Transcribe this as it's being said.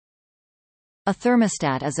A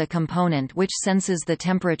thermostat is a component which senses the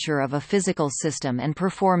temperature of a physical system and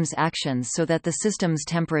performs actions so that the system's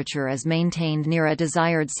temperature is maintained near a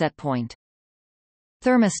desired set point.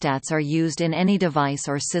 Thermostats are used in any device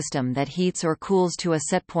or system that heats or cools to a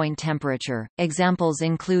set point temperature. Examples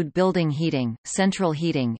include building heating, central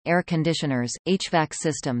heating, air conditioners, HVAC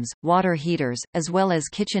systems, water heaters, as well as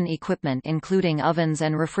kitchen equipment including ovens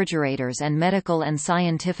and refrigerators and medical and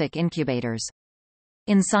scientific incubators.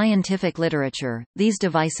 In scientific literature, these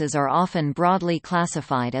devices are often broadly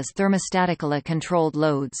classified as thermostatically controlled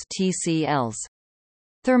loads (TCLs).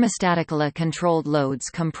 Thermostatically controlled loads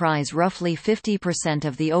comprise roughly 50%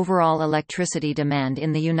 of the overall electricity demand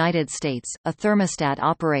in the United States. A thermostat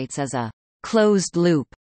operates as a closed-loop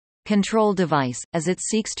control device, as it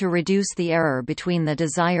seeks to reduce the error between the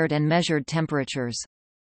desired and measured temperatures.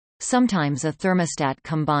 Sometimes a thermostat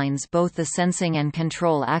combines both the sensing and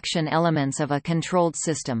control action elements of a controlled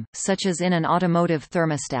system, such as in an automotive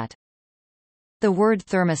thermostat. The word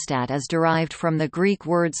thermostat is derived from the Greek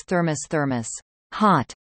words thermos,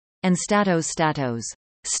 hot, and statos,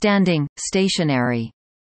 standing, stationary.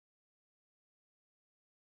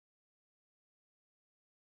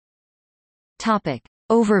 Topic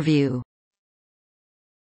overview.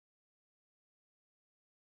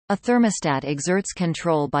 A thermostat exerts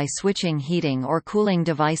control by switching heating or cooling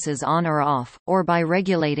devices on or off, or by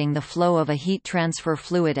regulating the flow of a heat transfer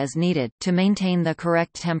fluid as needed, to maintain the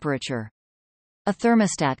correct temperature. A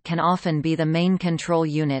thermostat can often be the main control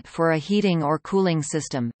unit for a heating or cooling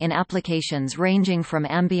system, in applications ranging from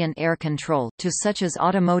ambient air control, to such as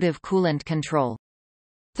automotive coolant control.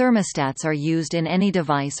 Thermostats are used in any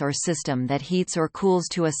device or system that heats or cools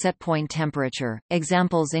to a set point temperature.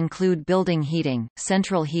 Examples include building heating,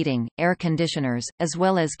 central heating, air conditioners, as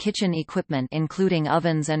well as kitchen equipment including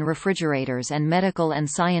ovens and refrigerators and medical and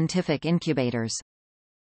scientific incubators.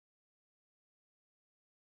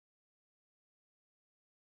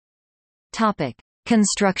 Topic: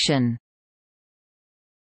 Construction.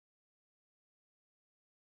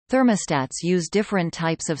 Thermostats use different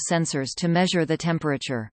types of sensors to measure the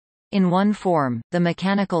temperature. In one form, the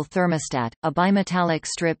mechanical thermostat, a bimetallic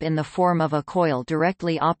strip in the form of a coil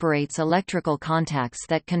directly operates electrical contacts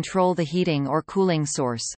that control the heating or cooling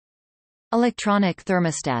source. Electronic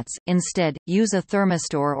thermostats, instead, use a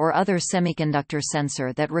thermistor or other semiconductor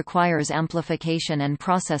sensor that requires amplification and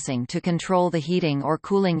processing to control the heating or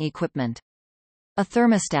cooling equipment. A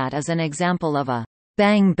thermostat is an example of a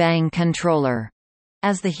bang-bang controller,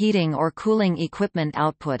 as the heating or cooling equipment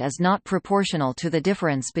output is not proportional to the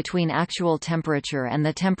difference between actual temperature and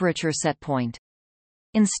the temperature set point.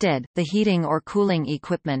 Instead, the heating or cooling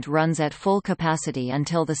equipment runs at full capacity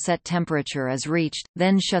until the set temperature is reached,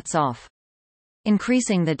 then shuts off.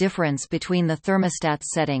 Increasing the difference between the thermostat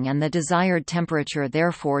setting and the desired temperature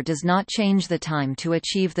therefore does not change the time to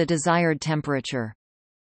achieve the desired temperature.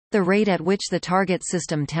 The rate at which the target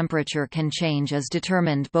system temperature can change is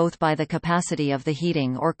determined both by the capacity of the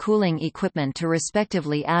heating or cooling equipment to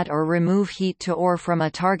respectively add or remove heat to or from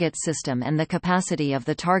a target system and the capacity of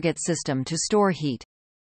the target system to store heat.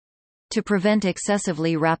 To prevent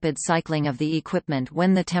excessively rapid cycling of the equipment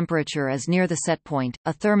when the temperature is near the set point,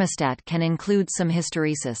 a thermostat can include some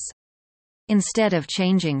hysteresis. Instead of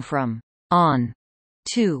changing from on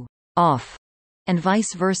to off, and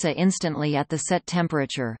vice versa instantly at the set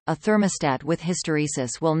temperature, a thermostat with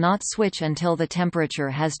hysteresis will not switch until the temperature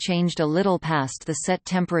has changed a little past the set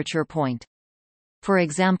temperature point. For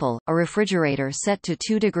example, a refrigerator set to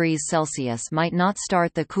 2 degrees Celsius might not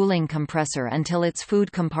start the cooling compressor until its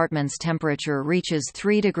food compartment's temperature reaches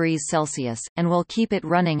 3 degrees Celsius, and will keep it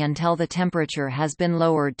running until the temperature has been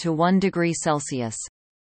lowered to 1 degree Celsius.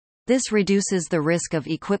 This reduces the risk of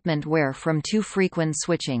equipment wear from too frequent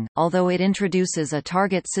switching, although it introduces a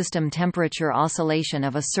target system temperature oscillation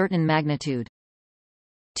of a certain magnitude.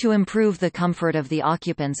 To improve the comfort of the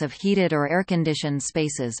occupants of heated or air-conditioned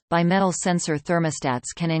spaces, bimetal sensor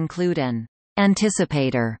thermostats can include an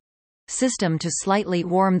anticipator system to slightly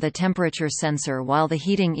warm the temperature sensor while the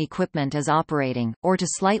heating equipment is operating, or to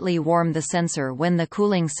slightly warm the sensor when the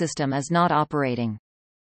cooling system is not operating.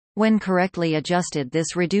 When correctly adjusted,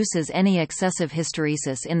 this reduces any excessive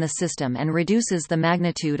hysteresis in the system and reduces the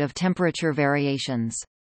magnitude of temperature variations.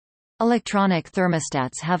 Electronic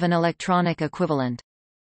thermostats have an electronic equivalent.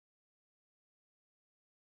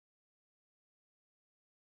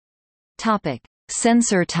 Topic: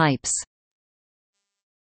 Sensor types.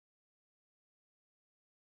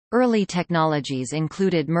 Early technologies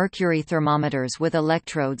included mercury thermometers with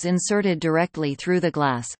electrodes inserted directly through the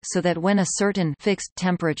glass, so that when a certain fixed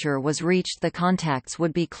temperature was reached the contacts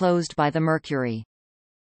would be closed by the mercury.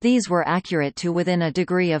 These were accurate to within a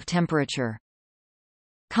degree of temperature.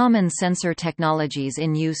 Common sensor technologies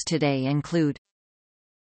in use today include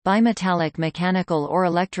bimetallic mechanical or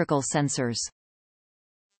electrical sensors,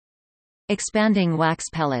 expanding wax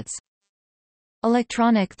pellets,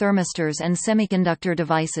 electronic thermistors and semiconductor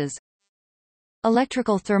devices,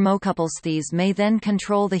 electrical thermocouples. These may then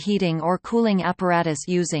control the heating or cooling apparatus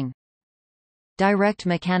using direct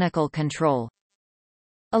mechanical control,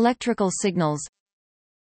 electrical signals,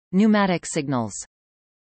 pneumatic signals.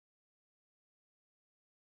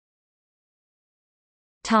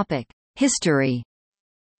 History.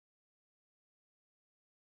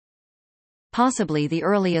 Possibly the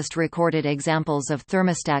earliest recorded examples of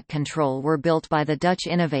thermostat control were built by the Dutch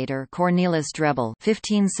innovator Cornelis Drebbel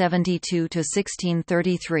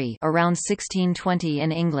 (1572–1633), around 1620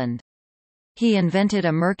 in England. He invented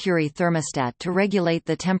a mercury thermostat to regulate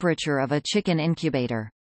the temperature of a chicken incubator.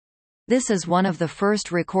 This is one of the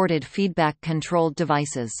first recorded feedback-controlled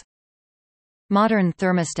devices. Modern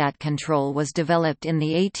thermostat control was developed in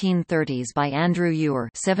the 1830s by Andrew Ure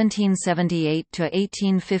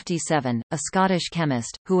 (1778–1857), a Scottish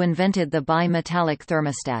chemist, who invented the bimetallic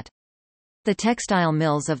thermostat. The textile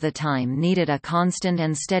mills of the time needed a constant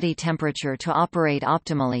and steady temperature to operate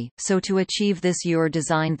optimally, so to achieve this Ure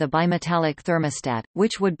designed the bimetallic thermostat,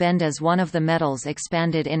 which would bend as one of the metals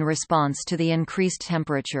expanded in response to the increased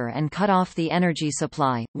temperature and cut off the energy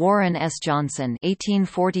supply. Warren S. Johnson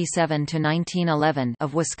 (1847–1911)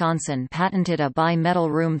 of Wisconsin patented a bimetal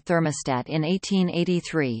room thermostat in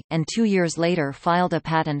 1883, and 2 years later filed a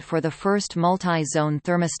patent for the first multi-zone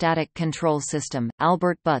thermostatic control system.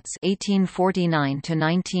 Albert Butz (1849–1905)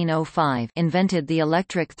 invented the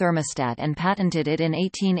electric thermostat and patented it in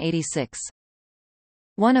 1886.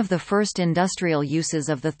 One of the first industrial uses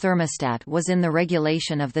of the thermostat was in the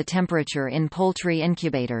regulation of the temperature in poultry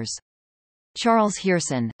incubators. Charles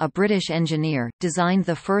Hearson, a British engineer, designed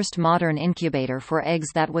the first modern incubator for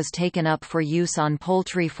eggs that was taken up for use on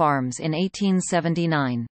poultry farms in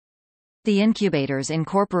 1879. The incubators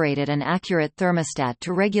incorporated an accurate thermostat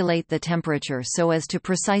to regulate the temperature so as to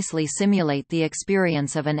precisely simulate the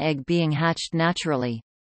experience of an egg being hatched naturally.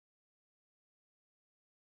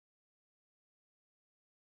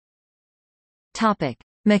 Topic: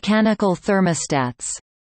 Mechanical thermostats.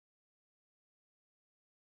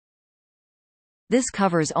 This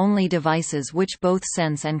covers only devices which both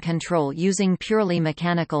sense and control using purely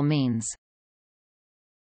mechanical means.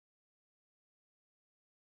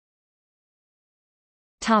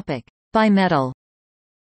 Bimetal.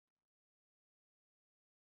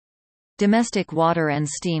 Domestic water and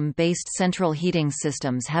steam-based central heating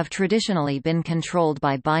systems have traditionally been controlled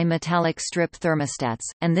by bimetallic strip thermostats,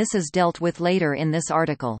 and this is dealt with later in this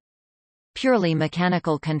article. Purely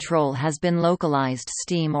mechanical control has been localized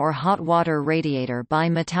steam or hot water radiator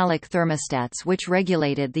bimetallic thermostats which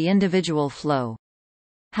regulated the individual flow.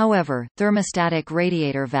 However, thermostatic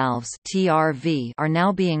radiator valves (TRV) are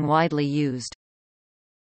now being widely used.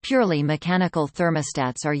 Purely mechanical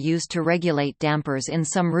thermostats are used to regulate dampers in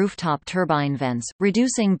some rooftop turbine vents,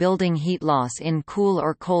 reducing building heat loss in cool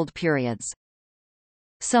or cold periods.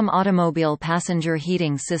 Some automobile passenger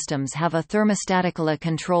heating systems have a thermostatically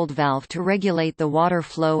controlled valve to regulate the water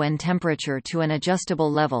flow and temperature to an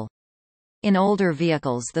adjustable level. In older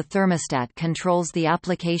vehicles, the thermostat controls the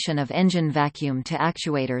application of engine vacuum to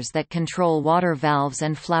actuators that control water valves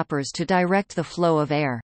and flappers to direct the flow of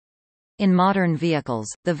air. In modern vehicles,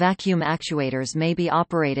 the vacuum actuators may be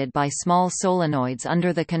operated by small solenoids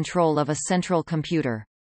under the control of a central computer.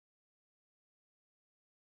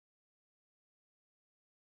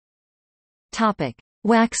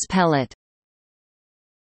 Wax pellet.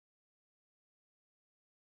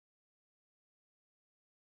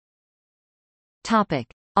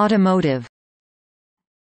 Automotive.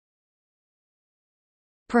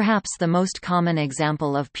 Perhaps the most common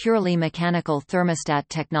example of purely mechanical thermostat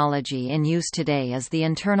technology in use today is the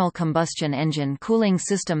internal combustion engine cooling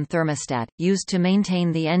system thermostat, used to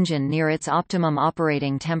maintain the engine near its optimum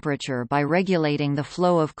operating temperature by regulating the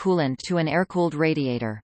flow of coolant to an air-cooled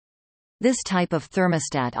radiator. This type of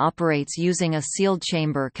thermostat operates using a sealed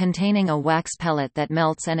chamber containing a wax pellet that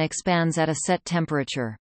melts and expands at a set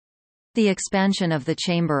temperature. The expansion of the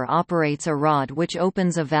chamber operates a rod which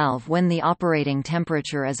opens a valve when the operating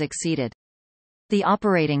temperature is exceeded. The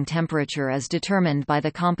operating temperature is determined by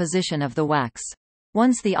the composition of the wax.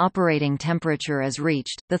 Once the operating temperature is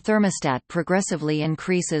reached, the thermostat progressively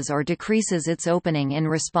increases or decreases its opening in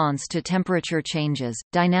response to temperature changes,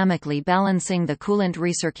 dynamically balancing the coolant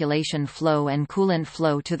recirculation flow and coolant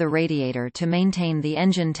flow to the radiator to maintain the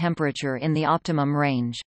engine temperature in the optimum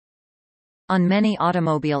range. On many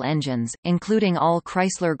automobile engines, including all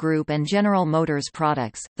Chrysler Group and General Motors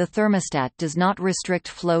products, the thermostat does not restrict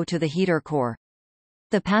flow to the heater core.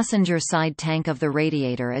 The passenger side tank of the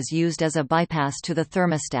radiator is used as a bypass to the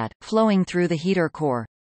thermostat, flowing through the heater core.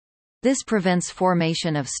 This prevents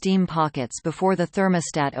formation of steam pockets before the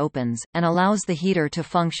thermostat opens, and allows the heater to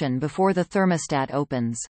function before the thermostat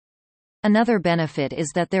opens. Another benefit is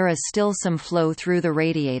that there is still some flow through the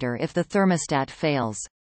radiator if the thermostat fails.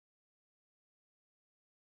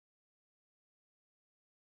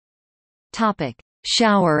 Topic: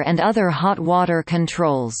 Shower and other hot water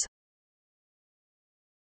controls.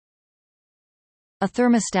 A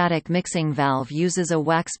thermostatic mixing valve uses a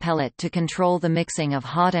wax pellet to control the mixing of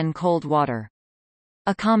hot and cold water.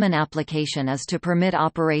 A common application is to permit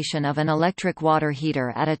operation of an electric water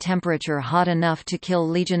heater at a temperature hot enough to kill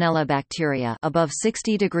Legionella bacteria above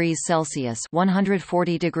 60 degrees Celsius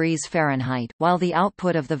 (140 degrees Fahrenheit), while the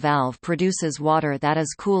output of the valve produces water that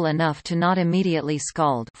is cool enough to not immediately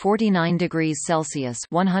scald 49 degrees Celsius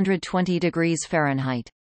 (120 degrees Fahrenheit).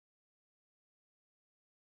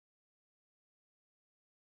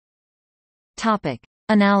 Topic: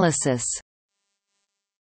 Analysis.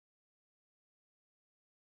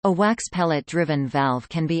 A wax pellet-driven valve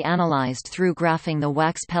can be analyzed through graphing the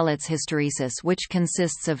wax pellets hysteresis, which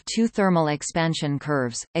consists of two thermal expansion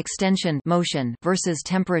curves, extension motion versus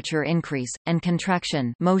temperature increase, and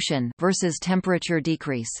contraction motion versus temperature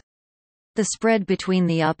decrease. The spread between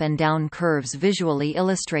the up and down curves visually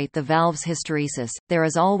illustrate the valve's hysteresis. There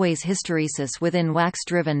is always hysteresis within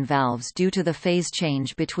wax-driven valves due to the phase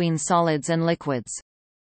change between solids and liquids.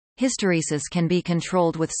 Hysteresis can be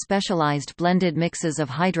controlled with specialized blended mixes of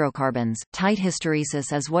hydrocarbons. Tight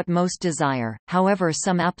hysteresis is what most desire, however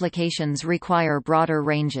some applications require broader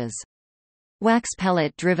ranges. Wax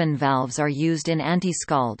pellet-driven valves are used in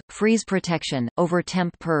anti-scald, freeze protection,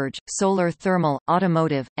 over-temp purge, solar thermal,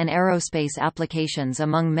 automotive, and aerospace applications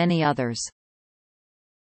among many others.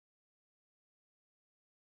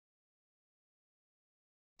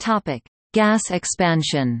 Topic: Gas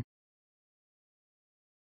expansion.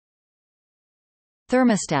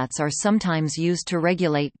 Thermostats are sometimes used to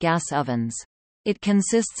regulate gas ovens. It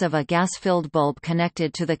consists of a gas-filled bulb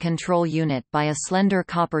connected to the control unit by a slender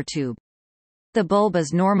copper tube. The bulb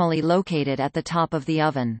is normally located at the top of the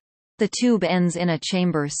oven. The tube ends in a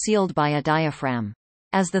chamber sealed by a diaphragm.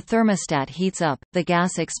 As the thermostat heats up, the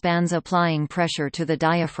gas expands, applying pressure to the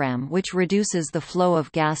diaphragm, which reduces the flow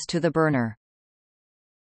of gas to the burner.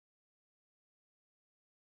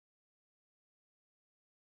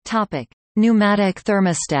 Topic: Pneumatic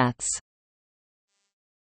thermostats.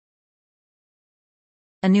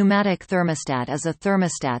 A pneumatic thermostat is a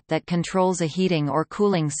thermostat that controls a heating or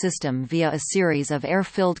cooling system via a series of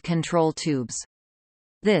air-filled control tubes.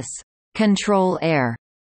 This control air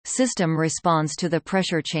system responds to the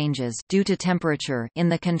pressure changes due to temperature in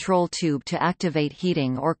the control tube to activate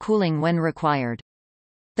heating or cooling when required.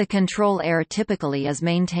 The control air typically is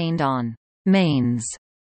maintained on mains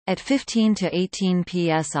at 15 to 18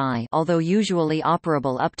 psi, although usually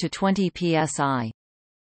operable up to 20 psi.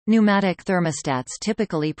 Pneumatic thermostats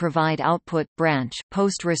typically provide output, branch,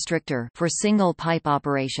 post restrictor for single pipe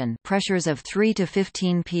operation pressures of 3 to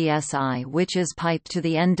 15 psi, which is piped to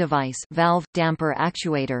the end device, valve, damper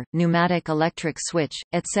actuator, pneumatic electric switch,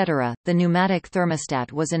 etc. The pneumatic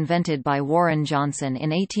thermostat was invented by Warren Johnson in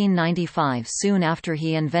 1895, soon after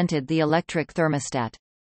he invented the electric thermostat.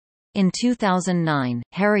 In 2009,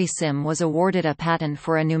 Harry Sim was awarded a patent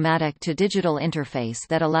for a pneumatic-to-digital interface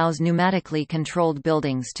that allows pneumatically controlled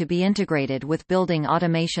buildings to be integrated with building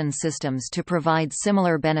automation systems to provide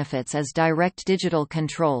similar benefits as direct digital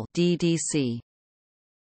control (DDC).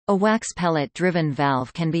 A wax pellet-driven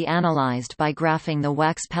valve can be analyzed by graphing the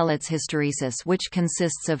wax pellet's hysteresis, which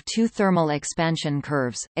consists of two thermal expansion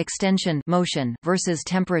curves, extension motion versus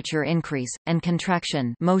temperature increase, and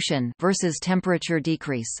contraction motion versus temperature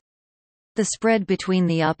decrease. The spread between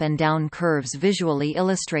the up and down curves visually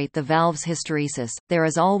illustrate the valve's hysteresis. There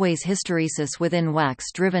is always hysteresis within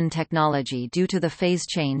wax-driven technology due to the phase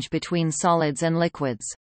change between solids and liquids.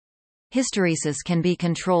 Hysteresis can be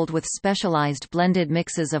controlled with specialized blended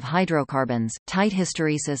mixes of hydrocarbons. Tight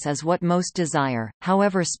hysteresis is what most desire,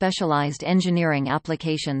 however specialized engineering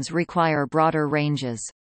applications require broader ranges.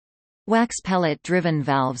 Wax pellet-driven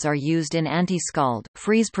valves are used in anti-scald,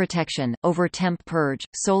 freeze protection, over-temp purge,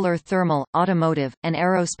 solar thermal, automotive, and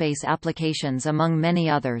aerospace applications among many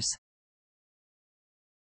others.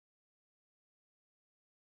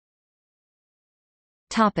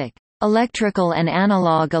 Topic: Electrical and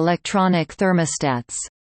analog electronic thermostats.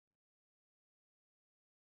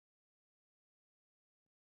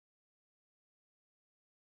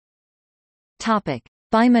 Topic: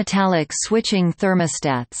 Bimetallic switching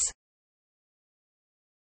thermostats.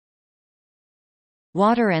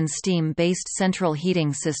 Water and steam-based central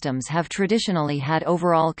heating systems have traditionally had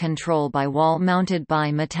overall control by wall-mounted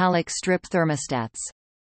bimetallic strip thermostats.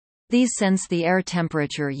 These sense the air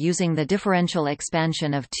temperature using the differential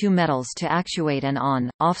expansion of two metals to actuate an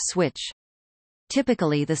on/off switch.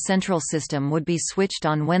 Typically the central system would be switched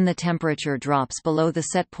on when the temperature drops below the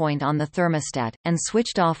set point on the thermostat, and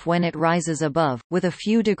switched off when it rises above, with a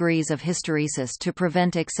few degrees of hysteresis to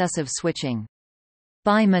prevent excessive switching.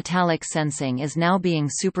 Bimetallic sensing is now being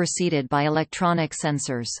superseded by electronic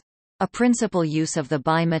sensors. A principal use of the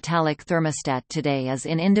bimetallic thermostat today is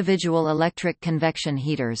in individual electric convection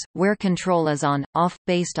heaters, where control is on/off,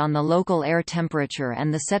 based on the local air temperature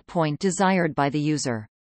and the set point desired by the user.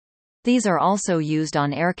 These are also used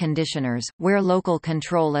on air conditioners, where local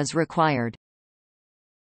control is required.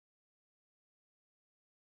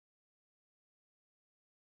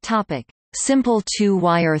 Topic: Simple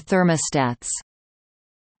two-wire thermostats.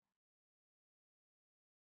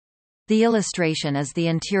 The illustration is the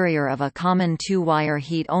interior of a common two-wire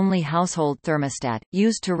heat-only household thermostat,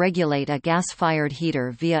 used to regulate a gas-fired heater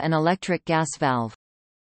via an electric gas valve.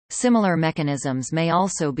 Similar mechanisms may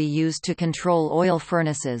also be used to control oil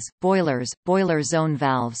furnaces, boilers, boiler zone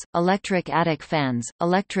valves, electric attic fans,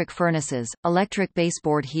 electric furnaces, electric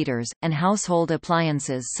baseboard heaters, and household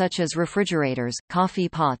appliances such as refrigerators, coffee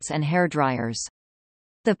pots and hair dryers.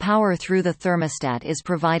 The power through the thermostat is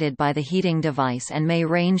provided by the heating device and may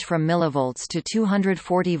range from millivolts to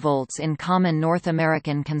 240 volts in common North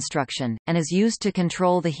American construction, and is used to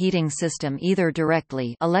control the heating system either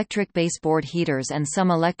directly, electric baseboard heaters and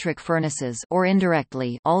some electric furnaces, or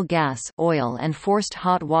indirectly, all gas, oil and forced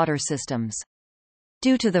hot water systems.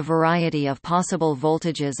 Due to the variety of possible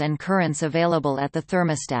voltages and currents available at the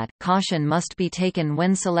thermostat, caution must be taken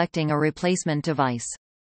when selecting a replacement device.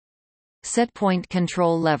 Setpoint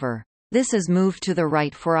control lever. This is moved to the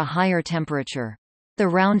right for a higher temperature. The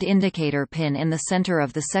round indicator pin in the center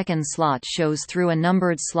of the second slot shows through a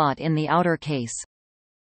numbered slot in the outer case.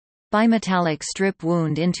 Bimetallic strip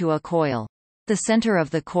wound into a coil. The center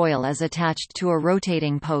of the coil is attached to a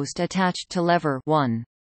rotating post attached to lever 1.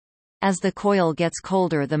 As the coil gets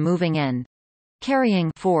colder, the moving end,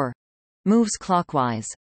 carrying 4, moves clockwise.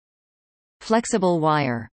 Flexible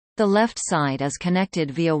wire. The left side is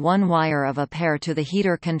connected via one wire of a pair to the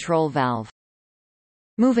heater control valve.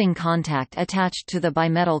 Moving contact attached to the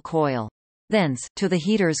bimetal coil. Thence, to the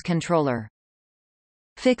heater's controller.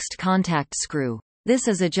 Fixed contact screw. This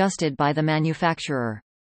is adjusted by the manufacturer.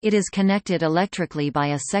 It is connected electrically by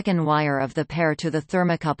a second wire of the pair to the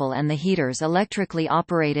thermocouple and the heater's electrically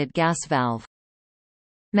operated gas valve.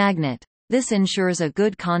 Magnet. This ensures a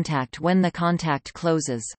good contact when the contact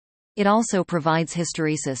closes. It also provides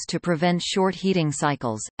hysteresis to prevent short heating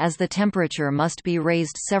cycles, as the temperature must be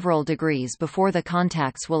raised several degrees before the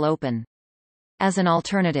contacts will open. As an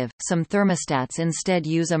alternative, some thermostats instead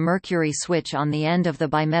use a mercury switch on the end of the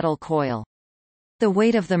bimetal coil. The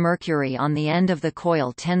weight of the mercury on the end of the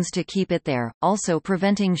coil tends to keep it there, also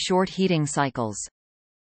preventing short heating cycles.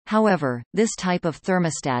 However, this type of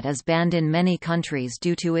thermostat is banned in many countries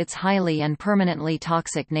due to its highly and permanently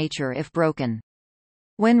toxic nature if broken.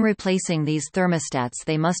 When replacing these thermostats,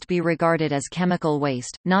 they must be regarded as chemical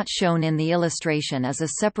waste. Not shown in the illustration is a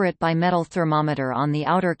separate bimetal thermometer on the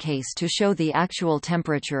outer case to show the actual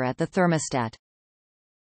temperature at the thermostat.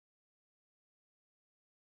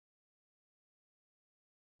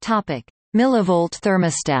 Topic: Millivolt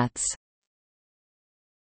thermostats.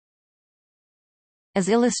 As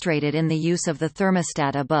illustrated in the use of the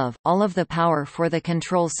thermostat above, all of the power for the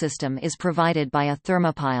control system is provided by a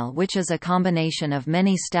thermopile, which is a combination of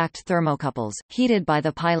many stacked thermocouples, heated by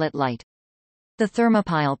the pilot light. The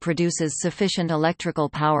thermopile produces sufficient electrical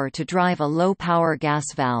power to drive a low-power gas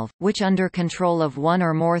valve, which under control of one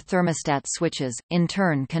or more thermostat switches, in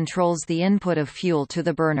turn controls the input of fuel to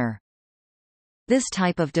the burner. This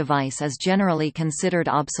type of device is generally considered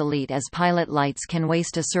obsolete, as pilot lights can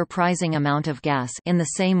waste a surprising amount of gas in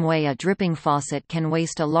the same way a dripping faucet can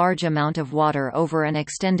waste a large amount of water over an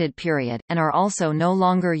extended period, and are also no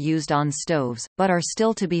longer used on stoves, but are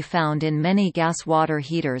still to be found in many gas water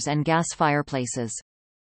heaters and gas fireplaces.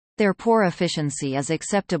 Their poor efficiency is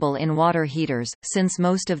acceptable in water heaters, since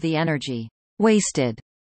most of the energy wasted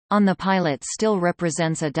on the pilot still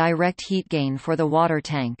represents a direct heat gain for the water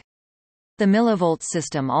tank. The millivolt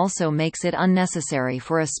system also makes it unnecessary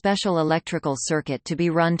for a special electrical circuit to be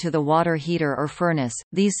run to the water heater or furnace.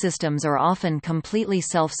 These systems are often completely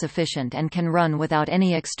self-sufficient and can run without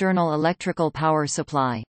any external electrical power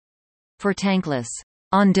supply. For tankless,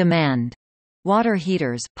 on-demand Water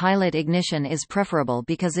heaters, pilot ignition is preferable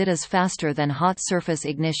because it is faster than hot surface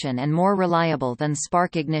ignition and more reliable than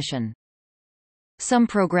spark ignition. Some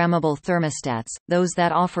programmable thermostats, those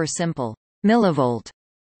that offer simple millivolt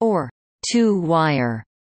or two-wire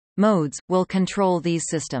modes, will control these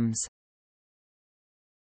systems.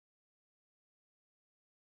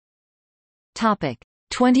 Topic: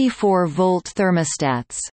 24-volt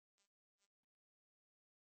thermostats.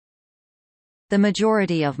 The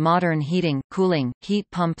majority of modern heating, cooling, heat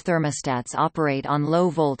pump thermostats operate on low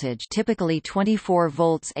voltage, typically 24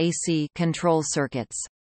 volts AC control circuits.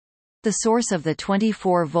 The source of the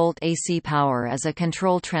 24-volt AC power is a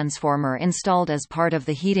control transformer installed as part of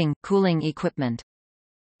the heating, cooling equipment.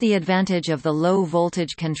 The advantage of the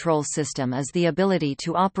low-voltage control system is the ability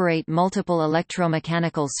to operate multiple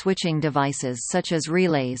electromechanical switching devices such as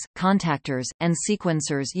relays, contactors, and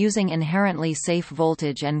sequencers using inherently safe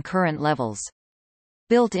voltage and current levels.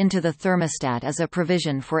 Built into the thermostat is a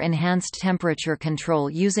provision for enhanced temperature control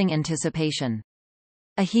using anticipation.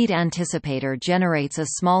 A heat anticipator generates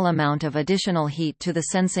a small amount of additional heat to the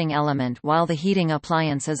sensing element while the heating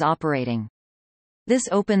appliance is operating. This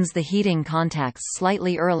opens the heating contacts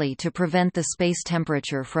slightly early to prevent the space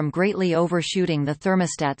temperature from greatly overshooting the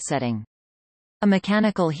thermostat setting. A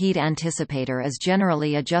mechanical heat anticipator is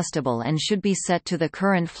generally adjustable and should be set to the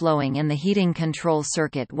current flowing in the heating control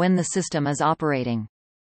circuit when the system is operating.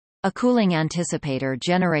 A cooling anticipator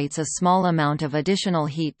generates a small amount of additional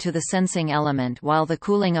heat to the sensing element while the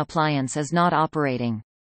cooling appliance is not operating.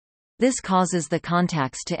 This causes the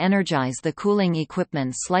contacts to energize the cooling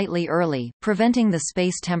equipment slightly early, preventing the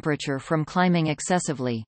space temperature from climbing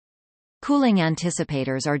excessively. Cooling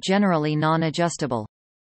anticipators are generally non-adjustable.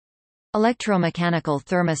 Electromechanical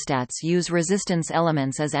thermostats use resistance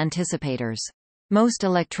elements as anticipators. Most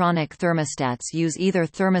electronic thermostats use either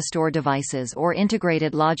thermistor devices or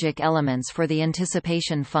integrated logic elements for the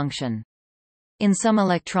anticipation function. In some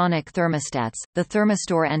electronic thermostats, the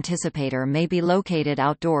thermistor anticipator may be located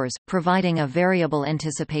outdoors, providing a variable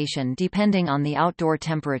anticipation depending on the outdoor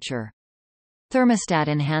temperature. Thermostat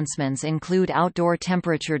enhancements include outdoor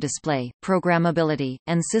temperature display, programmability,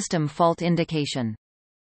 and system fault indication.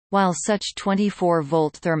 While such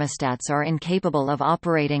 24-volt thermostats are incapable of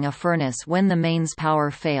operating a furnace when the mains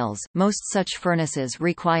power fails, most such furnaces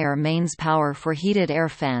require mains power for heated air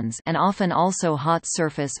fans and often also hot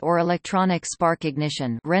surface or electronic spark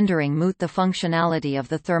ignition, rendering moot the functionality of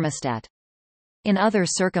the thermostat. In other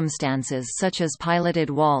circumstances such as piloted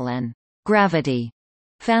wall and gravity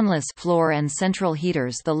fanless floor and central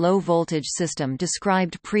heaters, the low-voltage system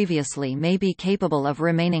described previously may be capable of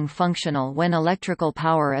remaining functional when electrical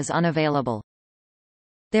power is unavailable.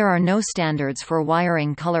 There are no standards for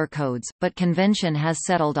wiring color codes, but convention has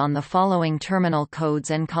settled on the following terminal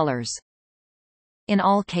codes and colors. In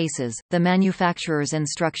all cases, the manufacturer's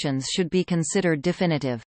instructions should be considered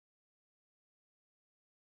definitive.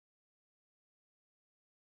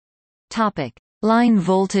 Topic: Line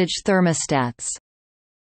voltage thermostats.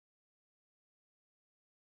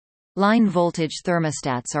 Line voltage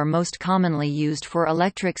thermostats are most commonly used for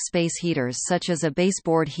electric space heaters such as a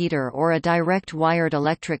baseboard heater or a direct wired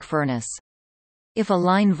electric furnace. If a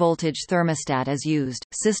line voltage thermostat is used,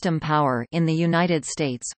 system power in the United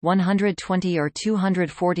States, 120 or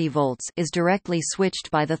 240 volts, is directly switched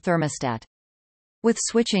by the thermostat. With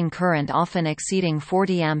switching current often exceeding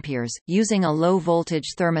 40 amperes, using a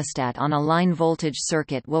low-voltage thermostat on a line voltage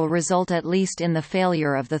circuit will result at least in the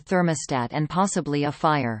failure of the thermostat and possibly a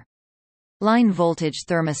fire. Line voltage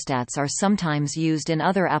thermostats are sometimes used in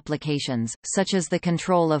other applications, such as the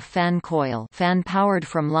control of fan coil, fan powered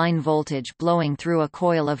from line voltage blowing through a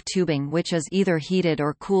coil of tubing which is either heated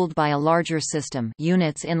or cooled by a larger system,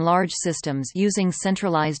 units in large systems using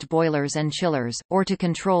centralized boilers and chillers, or to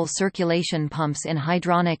control circulation pumps in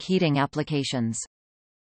hydronic heating applications.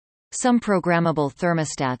 Some programmable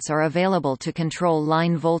thermostats are available to control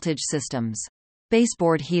line voltage systems.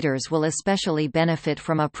 Baseboard heaters will especially benefit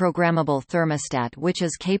from a programmable thermostat which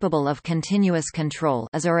is capable of continuous control,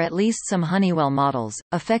 as are at least some Honeywell models,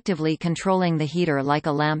 effectively controlling the heater like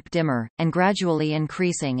a lamp dimmer, and gradually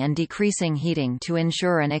increasing and decreasing heating to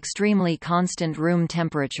ensure an extremely constant room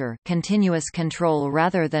temperature, continuous control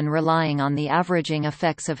rather than relying on the averaging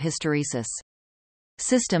effects of hysteresis.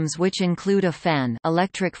 Systems which include a fan,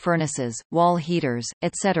 electric furnaces, wall heaters,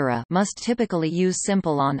 etc., must typically use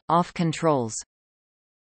simple on-off controls.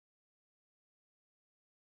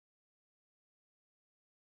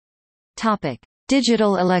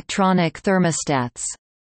 Digital electronic thermostats.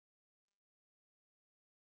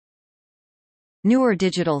 Newer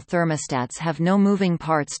digital thermostats have no moving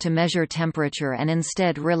parts to measure temperature and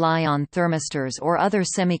instead rely on thermistors or other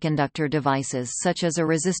semiconductor devices such as a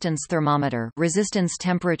resistance thermometer, resistance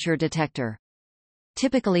temperature detector.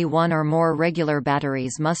 Typically one or more regular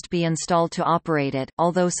batteries must be installed to operate it,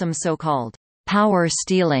 although some so-called power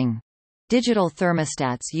stealing digital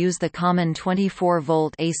thermostats use the common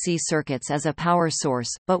 24-volt AC circuits as a power source,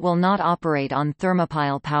 but will not operate on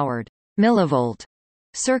thermopile-powered Millivolt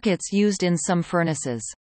circuits used in some furnaces.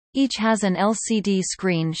 Each has an LCD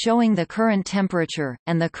screen showing the current temperature,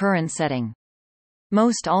 and the current setting.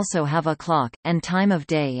 Most also have a clock, and time of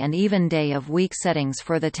day and even day of week settings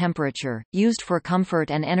for the temperature, used for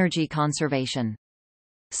comfort and energy conservation.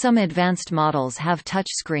 Some advanced models have touch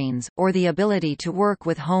screens, or the ability to work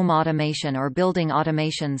with home automation or building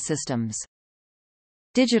automation systems.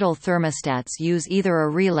 Digital thermostats use either a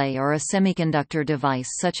relay or a semiconductor device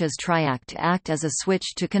such as triac to act as a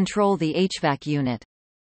switch to control the HVAC unit.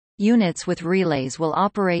 Units with relays will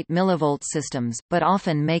operate millivolt systems, but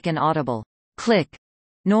often make an audible click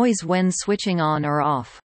noise when switching on or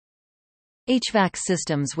off. HVAC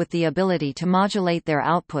systems with the ability to modulate their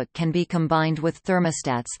output can be combined with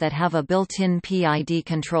thermostats that have a built-in PID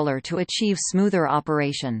controller to achieve smoother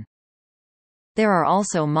operation. There are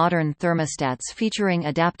also modern thermostats featuring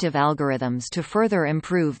adaptive algorithms to further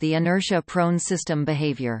improve the inertia-prone system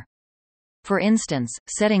behavior. For instance,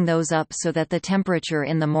 setting those up so that the temperature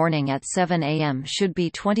in the morning at 7 a.m. should be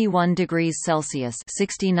 21 degrees Celsius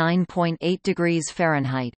 (69.8 degrees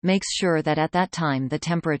Fahrenheit) makes sure that at that time the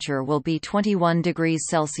temperature will be 21 degrees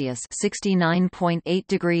Celsius (69.8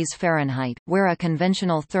 degrees Fahrenheit), where a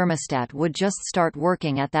conventional thermostat would just start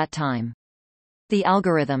working at that time. The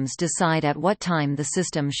algorithms decide at what time the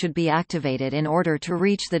system should be activated in order to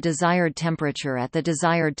reach the desired temperature at the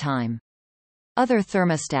desired time. Other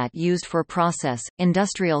thermostat used for process,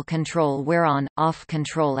 industrial control where on-off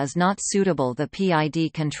control is not suitable. The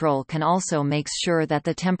PID control can also make sure that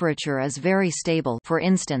the temperature is very stable, for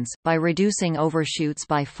instance, by reducing overshoots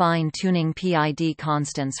by fine-tuning PID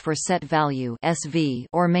constants for set value (SV)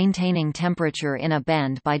 or maintaining temperature in a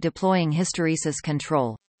band by deploying hysteresis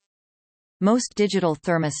control. Most digital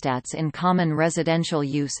thermostats in common residential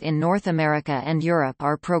use in North America and Europe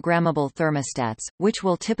are programmable thermostats, which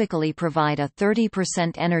will typically provide a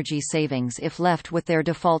 30% energy savings if left with their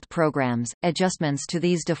default programs. Adjustments to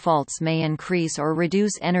these defaults may increase or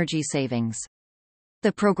reduce energy savings.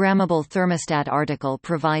 The Programmable Thermostat article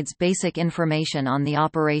provides basic information on the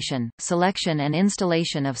operation, selection and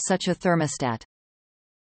installation of such a thermostat.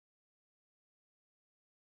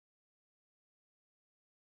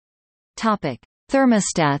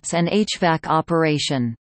 Thermostats and HVAC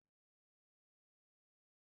operation.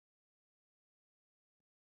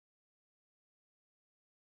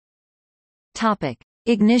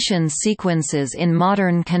 Ignition sequences in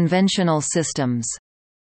modern conventional systems.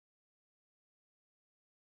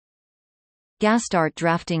 Gas start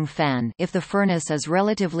drafting fan if the furnace is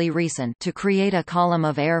relatively recent to create a column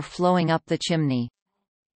of air flowing up the chimney.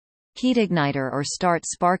 Heat igniter or start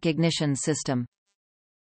spark ignition system.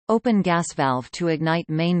 Open gas valve to ignite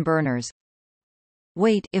main burners.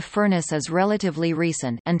 Wait if furnace is relatively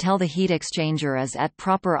recent until the heat exchanger is at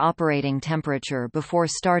proper operating temperature before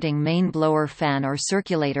starting main blower fan or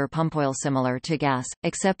circulator pump. Oil similar to gas,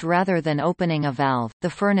 except rather than opening a valve, the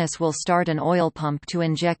furnace will start an oil pump to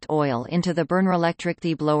inject oil into the burner. Electric.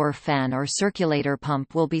 The blower fan or circulator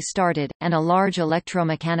pump will be started, and a large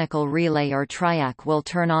electromechanical relay or triac will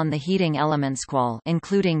turn on the heating elements qual,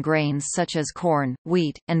 including grains such as corn,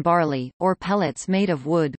 wheat, and barley, or pellets made of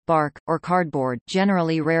wood, bark, or cardboard.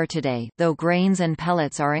 Generally rare today, though grains and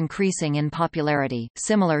pellets are increasing in popularity.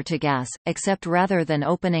 Similar to gas, except rather than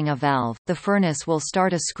opening a valve, the furnace will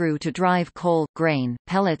start a screw to drive coal, grain,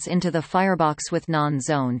 pellets into the firebox with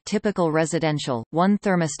non-zone typical residential, one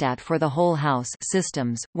thermostat for the whole house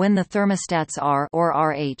systems. When the thermostats R or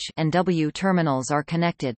RH and W terminals are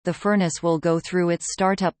connected, the furnace will go through its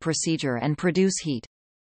startup procedure and produce heat.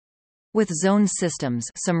 With zone systems,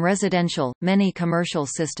 some residential, many commercial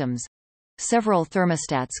systems, several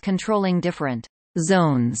thermostats controlling different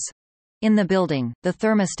zones in the building, the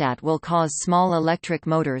thermostat will cause small electric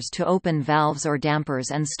motors to open valves or dampers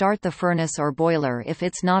and start the furnace or boiler if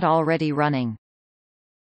it's not already running.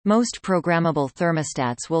 Most programmable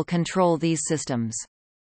thermostats will control these systems.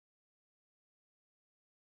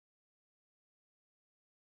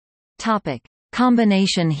 Topic: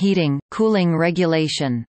 Combination heating, cooling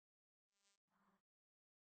regulation.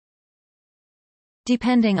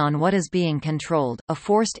 Depending on what is being controlled, a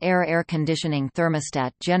forced air conditioning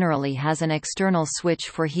thermostat generally has an external switch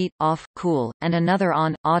for heat, off, cool, and another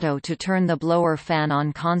on, auto to turn the blower fan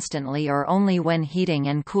on constantly or only when heating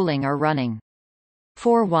and cooling are running.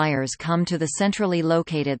 4 wires come to the centrally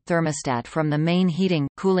located thermostat from the main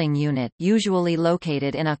heating/cooling unit, usually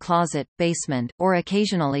located in a closet, basement, or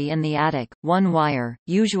occasionally in the attic. 1 wire,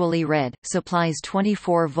 usually red, supplies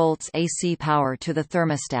 24 volts AC power to the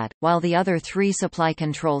thermostat, while the other 3 supply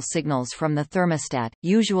control signals from the thermostat,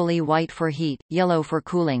 usually white for heat, yellow for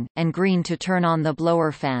cooling, and green to turn on the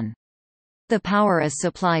blower fan. The power is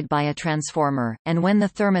supplied by a transformer, and when the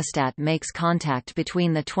thermostat makes contact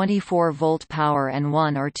between the 24-volt power and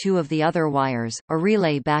 1 or 2 of the other wires, a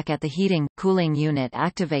relay back at the heating/cooling unit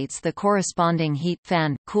activates the corresponding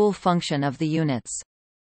heat/fan/cool function of the units.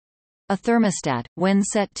 A thermostat, when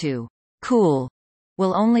set to cool,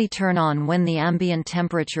 will only turn on when the ambient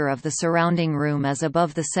temperature of the surrounding room is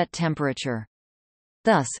above the set temperature.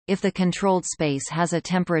 Thus, if the controlled space has a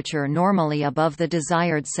temperature normally above the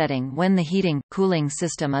desired setting when the heating/cooling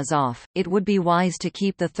system is off, it would be wise to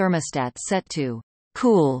keep the thermostat set to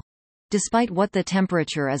cool, despite what the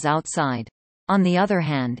temperature is outside. On the other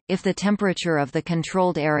hand, if the temperature of the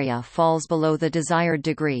controlled area falls below the desired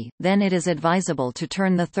degree, then it is advisable to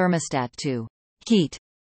turn the thermostat to heat.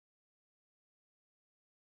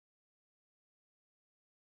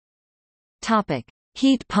 Topic: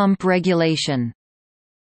 Heat pump regulation.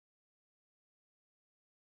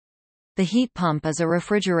 The heat pump is a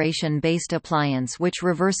refrigeration-based appliance which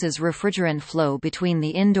reverses refrigerant flow between the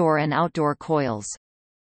indoor and outdoor coils.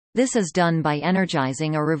 This is done by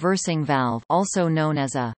energizing a reversing valve, also known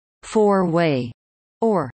as a four-way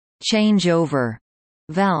or changeover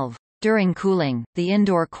valve. During cooling, the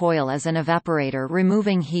indoor coil is an evaporator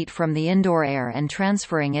removing heat from the indoor air and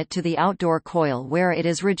transferring it to the outdoor coil where it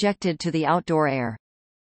is rejected to the outdoor air.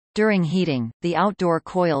 During heating, the outdoor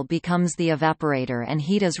coil becomes the evaporator and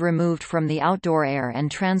heat is removed from the outdoor air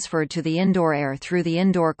and transferred to the indoor air through the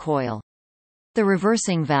indoor coil. The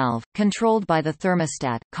reversing valve, controlled by the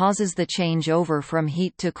thermostat, causes the change over from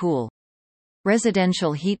heat to cool.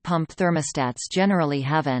 Residential heat pump thermostats generally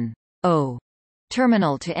have an O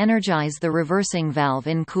terminal to energize the reversing valve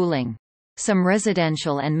in cooling. Some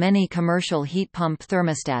residential and many commercial heat pump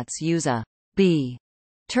thermostats use a B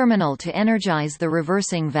terminal to energize the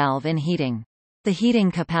reversing valve in heating. The heating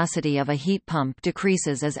capacity of a heat pump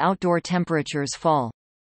decreases as outdoor temperatures fall.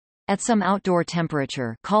 At some outdoor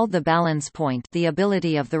temperature, called the balance point, the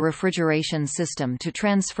ability of the refrigeration system to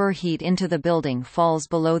transfer heat into the building falls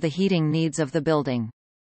below the heating needs of the building.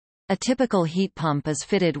 A typical heat pump is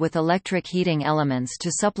fitted with electric heating elements to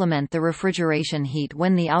supplement the refrigeration heat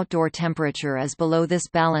when the outdoor temperature is below this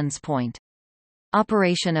balance point.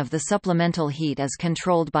 Operation of the supplemental heat is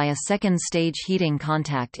controlled by a second-stage heating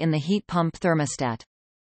contact in the heat pump thermostat.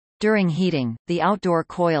 During heating, the outdoor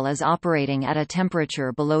coil is operating at a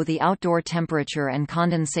temperature below the outdoor temperature and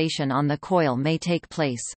condensation on the coil may take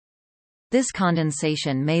place. This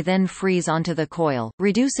condensation may then freeze onto the coil,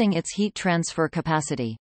 reducing its heat transfer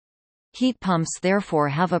capacity. Heat pumps therefore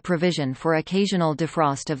have a provision for occasional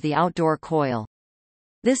defrost of the outdoor coil.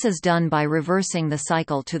 This is done by reversing the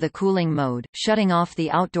cycle to the cooling mode, shutting off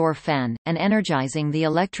the outdoor fan, and energizing the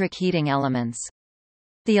electric heating elements.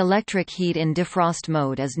 The electric heat in defrost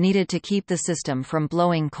mode is needed to keep the system from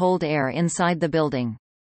blowing cold air inside the building.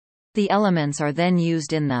 The elements are then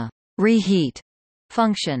used in the reheat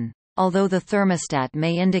function. Although the thermostat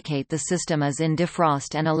may indicate the system is in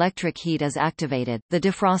defrost and electric heat is activated, the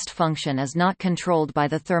defrost function is not controlled by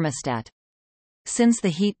the thermostat. Since the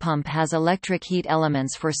heat pump has electric heat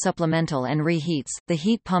elements for supplemental and reheats, the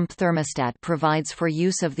heat pump thermostat provides for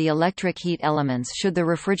use of the electric heat elements should the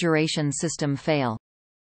refrigeration system fail.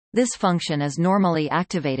 This function is normally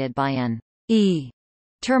activated by an E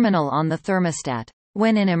terminal on the thermostat.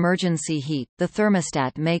 When in emergency heat, the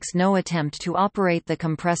thermostat makes no attempt to operate the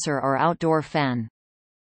compressor or outdoor fan.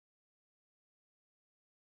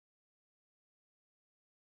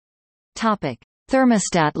 Topic: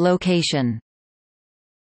 Thermostat location.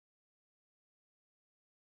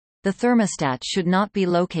 The thermostat should not be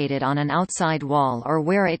located on an outside wall or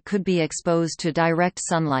where it could be exposed to direct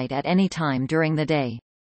sunlight at any time during the day.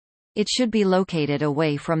 It should be located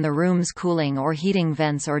away from the room's cooling or heating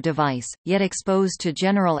vents or device, yet exposed to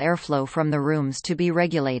general airflow from the rooms to be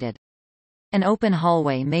regulated. An open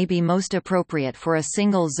hallway may be most appropriate for a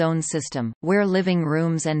single-zone system, where living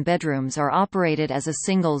rooms and bedrooms are operated as a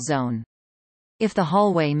single zone. If the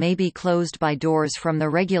hallway may be closed by doors from the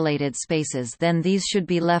regulated spaces, then these should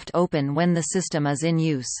be left open when the system is in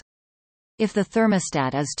use. If the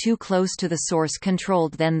thermostat is too close to the source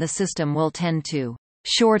controlled, then the system will tend to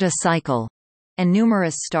short a cycle, and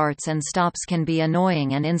numerous starts and stops can be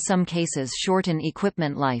annoying and in some cases shorten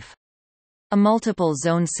equipment life. A multiple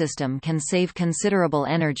zone system can save considerable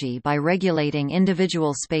energy by regulating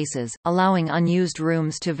individual spaces, allowing unused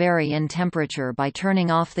rooms to vary in temperature by turning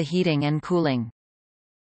off the heating and cooling.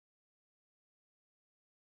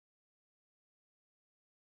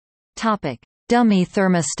 Topic: Dummy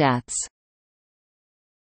thermostats.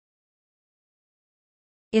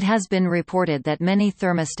 It has been reported that many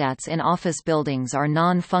thermostats in office buildings are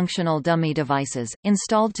non-functional dummy devices,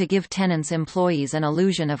 installed to give tenants-employees an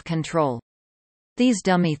illusion of control. These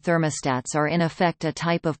dummy thermostats are in effect a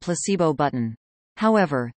type of placebo button.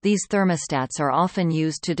 However, these thermostats are often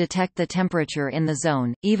used to detect the temperature in the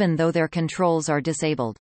zone, even though their controls are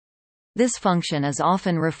disabled. This function is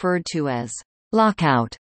often referred to as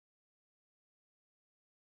lockout.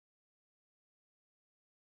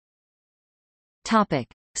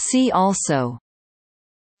 See also: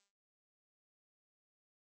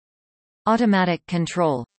 automatic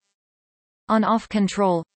control, on-off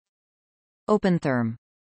control, OpenTherm.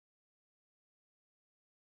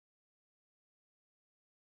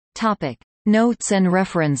 Notes and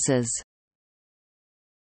references.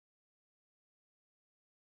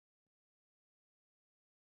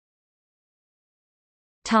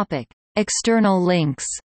 External links.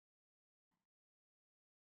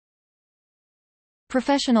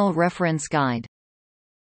 Professional Reference Guide.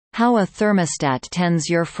 How a Thermostat Tends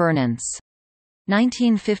Your Furnace.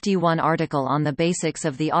 1951 article on the basics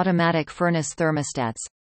of the automatic furnace thermostats.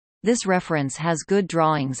 This reference has good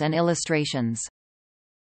drawings and illustrations.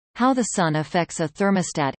 How the Sun Affects a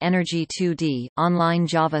Thermostat Energy 2D, online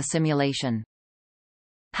Java simulation.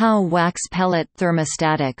 How wax pellet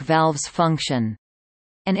thermostatic valves function.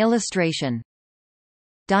 An illustration.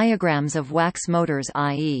 Diagrams of wax motors,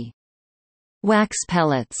 i.e. wax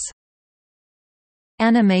pellets.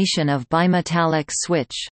 Animation of bimetallic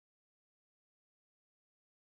switch.